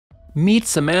Meet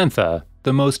Samantha,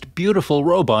 the most beautiful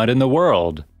robot in the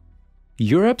world.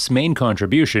 Europe's main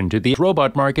contribution to the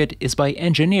robot market is by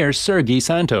engineer Sergi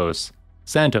Santos.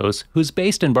 Santos, who's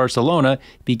based in Barcelona,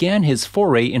 began his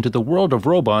foray into the world of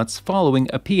robots following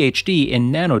a PhD in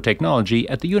nanotechnology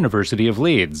at the University of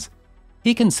Leeds.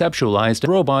 He conceptualized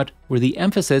a robot where the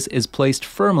emphasis is placed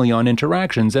firmly on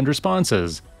interactions and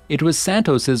responses. It was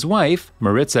Santos's wife,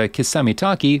 Maritsa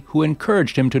Kissamitaki, who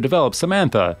encouraged him to develop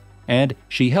Samantha, and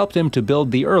she helped him to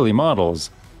build the early models.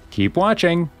 Keep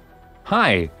watching!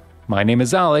 Hi, my name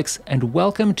is Alex, and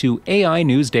welcome to AI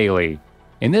News Daily.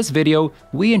 In this video,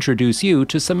 we introduce you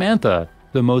to Samantha,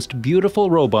 the most beautiful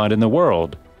robot in the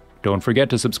world. Don't forget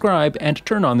to subscribe and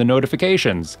turn on the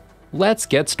notifications. Let's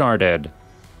get started.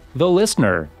 The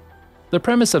Listener. The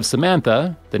premise of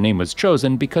Samantha, the name was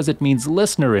chosen because it means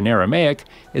listener in Aramaic,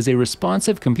 is a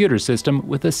responsive computer system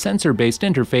with a sensor-based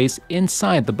interface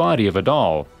inside the body of a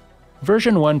doll.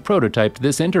 Version 1 prototyped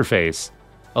this interface.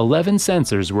 11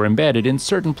 sensors were embedded in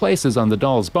certain places on the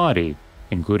doll's body,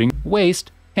 including waist,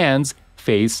 hands,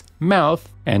 face, mouth,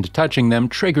 and touching them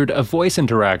triggered a voice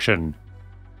interaction.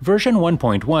 Version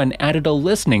 1.1 added a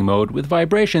listening mode with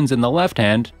vibrations in the left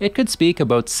hand. It could speak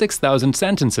about 6,000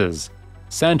 sentences.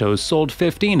 Santos sold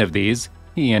 15 of these.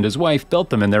 He and his wife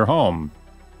built them in their home.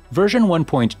 Version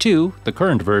 1.2, the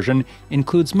current version,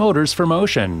 includes motors for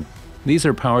motion. These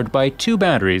are powered by 2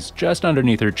 batteries just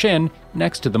underneath her chin,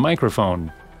 next to the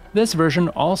microphone. This version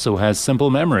also has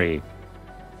simple memory.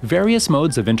 Various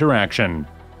modes of interaction.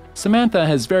 Samantha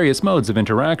has various modes of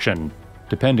interaction.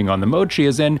 Depending on the mode she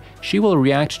is in, she will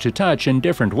react to touch in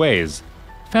different ways.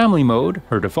 Family mode,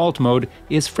 her default mode,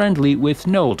 is friendly with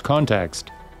no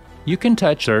context. You can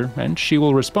touch her and she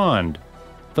will respond.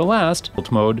 The last,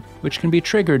 mode, which can be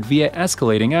triggered via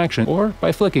escalating action or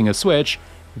by flicking a switch,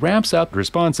 ramps up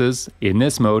responses. In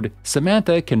this mode,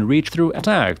 Samantha can reach through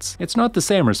attacks. It's not the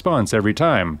same response every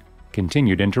time.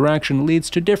 Continued interaction leads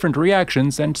to different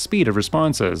reactions and speed of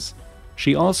responses.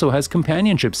 She also has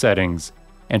companionship settings,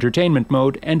 entertainment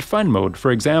mode and fun mode,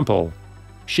 for example.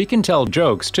 She can tell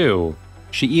jokes too.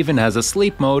 She even has a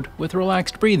sleep mode with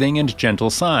relaxed breathing and gentle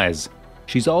sighs.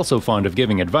 She's also fond of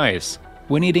giving advice.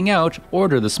 When eating out,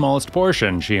 order the smallest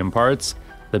portion, she imparts.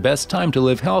 The best time to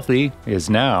live healthy is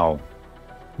now.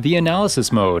 The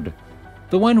analysis mode.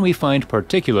 The one we find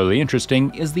particularly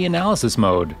interesting is the analysis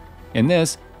mode. In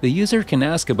this, the user can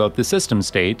ask about the system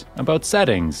state, about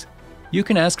settings. You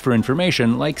can ask for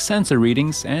information like sensor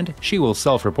readings and she will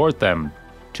self-report them.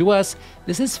 To us,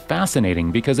 this is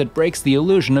fascinating because it breaks the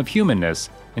illusion of humanness,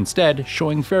 instead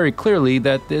showing very clearly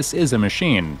that this is a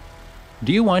machine.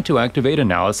 Do you want to activate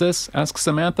analysis? Asks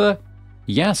Samantha.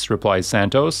 Yes, replies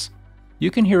Santos.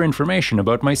 You can hear information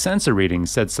about my sensor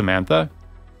readings, said Samantha.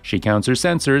 She counts her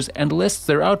sensors and lists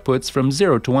their outputs from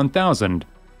 0 to 1000.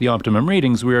 The optimum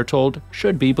readings, we are told,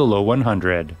 should be below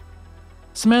 100.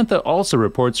 Samantha also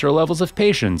reports her levels of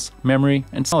patience, memory,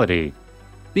 and quality.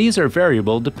 These are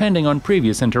variable depending on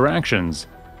previous interactions.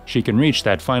 She can reach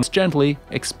that fine gently,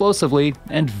 explosively,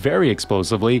 and very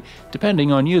explosively,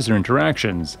 depending on user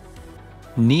interactions.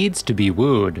 Needs to be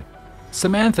wooed.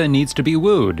 Samantha needs to be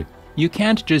wooed. You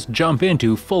can't just jump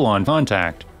into full-on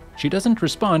contact. She doesn't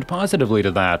respond positively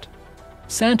to that.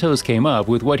 Santos came up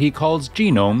with what he calls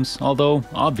genomes, although,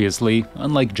 obviously,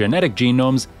 unlike genetic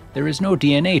genomes, there is no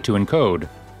DNA to encode.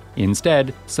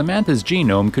 Instead, Samantha's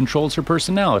genome controls her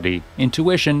personality,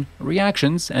 intuition,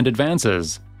 reactions, and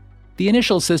advances. The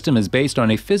initial system is based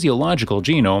on a physiological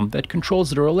genome that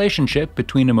controls the relationship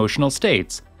between emotional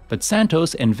states, but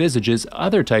Santos envisages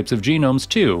other types of genomes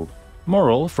too,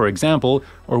 moral, for example,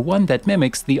 or one that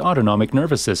mimics the autonomic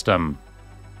nervous system.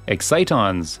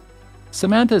 Excitons.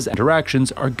 Samantha's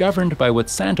interactions are governed by what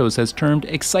Santos has termed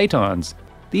excitons.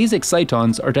 These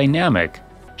excitons are dynamic.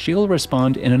 She'll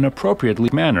respond in an appropriately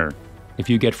manner.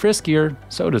 If you get friskier,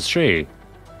 so does she.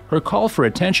 Her call for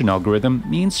attention algorithm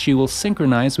means she will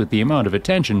synchronize with the amount of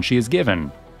attention she is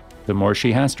given. The more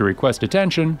she has to request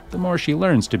attention, the more she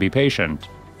learns to be patient.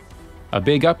 A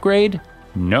big upgrade?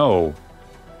 No.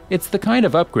 It's the kind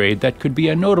of upgrade that could be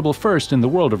a notable first in the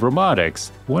world of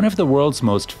robotics. One of the world's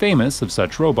most famous of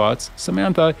such robots,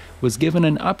 Samantha, was given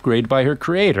an upgrade by her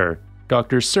creator,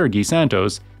 Dr. Sergi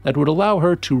Santos, that would allow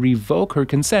her to revoke her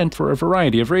consent for a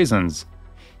variety of reasons.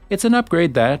 It's an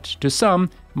upgrade that, to some,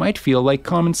 might feel like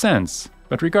common sense,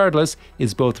 but regardless,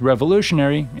 is both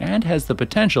revolutionary and has the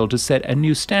potential to set a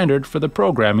new standard for the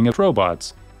programming of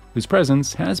robots, whose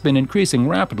presence has been increasing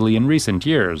rapidly in recent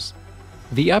years.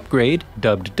 The upgrade,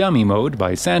 dubbed Dummy Mode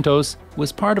by Santos,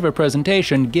 was part of a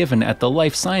presentation given at the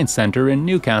Life Science Centre in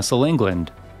Newcastle,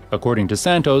 England. According to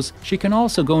Santos, she can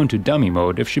also go into dummy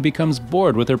mode if she becomes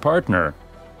bored with her partner.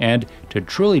 And to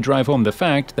truly drive home the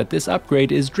fact that this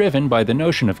upgrade is driven by the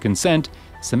notion of consent,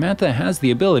 Samantha has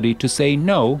the ability to say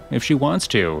no if she wants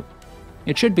to.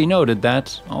 It should be noted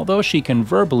that, although she can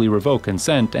verbally revoke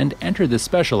consent and enter this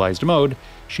specialized mode,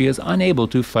 she is unable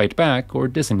to fight back or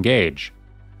disengage.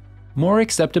 More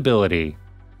acceptability.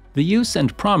 The use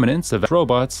and prominence of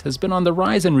robots has been on the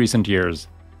rise in recent years.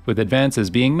 With advances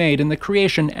being made in the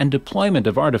creation and deployment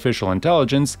of artificial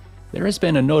intelligence, there has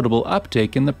been a notable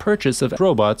uptick in the purchase of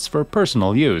robots for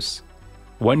personal use.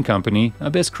 One company,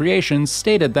 Abyss Creations,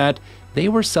 stated that they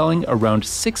were selling around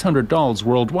 $600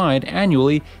 worldwide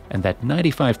annually and that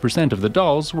 95% of the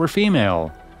dolls were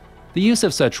female. The use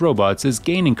of such robots is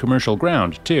gaining commercial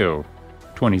ground, too.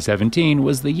 2017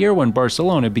 was the year when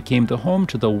Barcelona became the home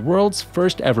to the world's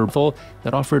first ever raffle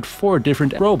that offered 4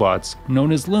 different robots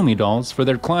known as Lumi dolls for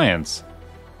their clients.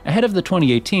 Ahead of the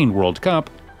 2018 World Cup,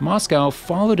 Moscow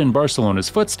followed in Barcelona's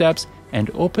footsteps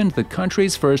and opened the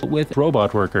country's first with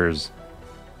robot workers.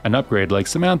 An upgrade like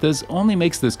Samantha's only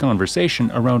makes this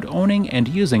conversation around owning and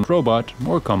using a robot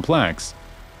more complex.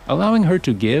 Allowing her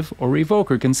to give or revoke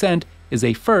her consent is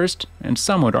a first, and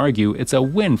some would argue it's a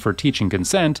win for teaching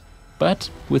consent,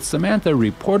 but with Samantha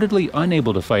reportedly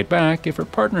unable to fight back if her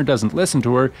partner doesn't listen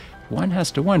to her, one has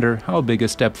to wonder how big a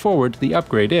step forward the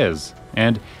upgrade is,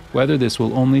 and whether this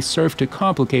will only serve to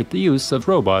complicate the use of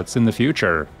robots in the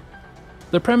future.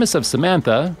 The premise of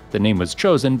Samantha, the name was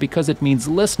chosen because it means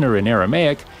listener in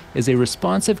Aramaic, is a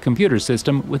responsive computer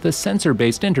system with a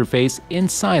sensor-based interface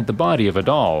inside the body of a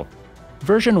doll.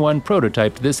 Version 1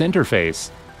 prototyped this interface.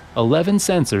 11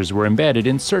 sensors were embedded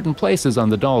in certain places on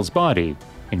the doll's body,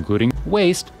 including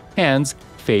waist, hands,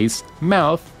 face,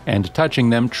 mouth, and touching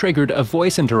them triggered a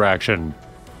voice interaction.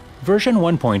 Version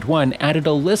 1.1 added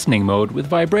a listening mode with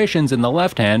vibrations in the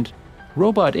left hand.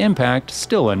 Robot impact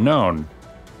still unknown.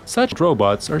 Such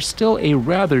robots are still a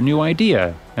rather new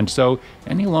idea, and so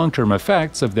any long-term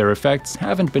effects of their effects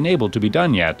haven't been able to be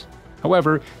done yet.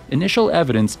 However, initial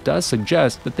evidence does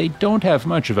suggest that they don't have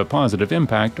much of a positive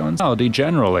impact on society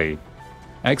generally.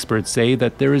 Experts say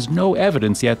that there is no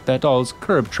evidence yet that dolls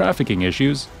curb trafficking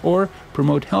issues or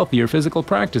promote healthier physical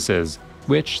practices,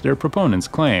 which their proponents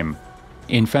claim.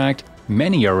 In fact,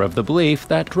 many are of the belief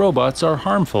that robots are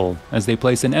harmful, as they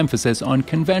place an emphasis on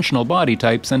conventional body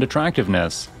types and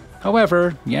attractiveness.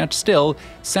 However, yet still,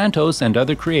 Santos and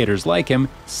other creators like him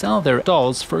sell their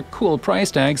dolls for cool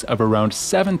price tags of around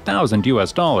 $7,000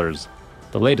 US,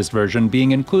 the latest version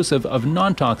being inclusive of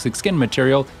non-toxic skin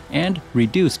material and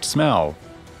reduced smell.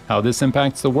 How this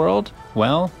impacts the world?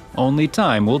 Well, only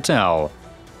time will tell.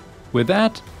 With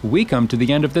that, we come to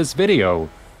the end of this video.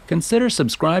 Consider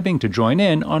subscribing to join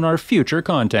in on our future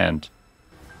content.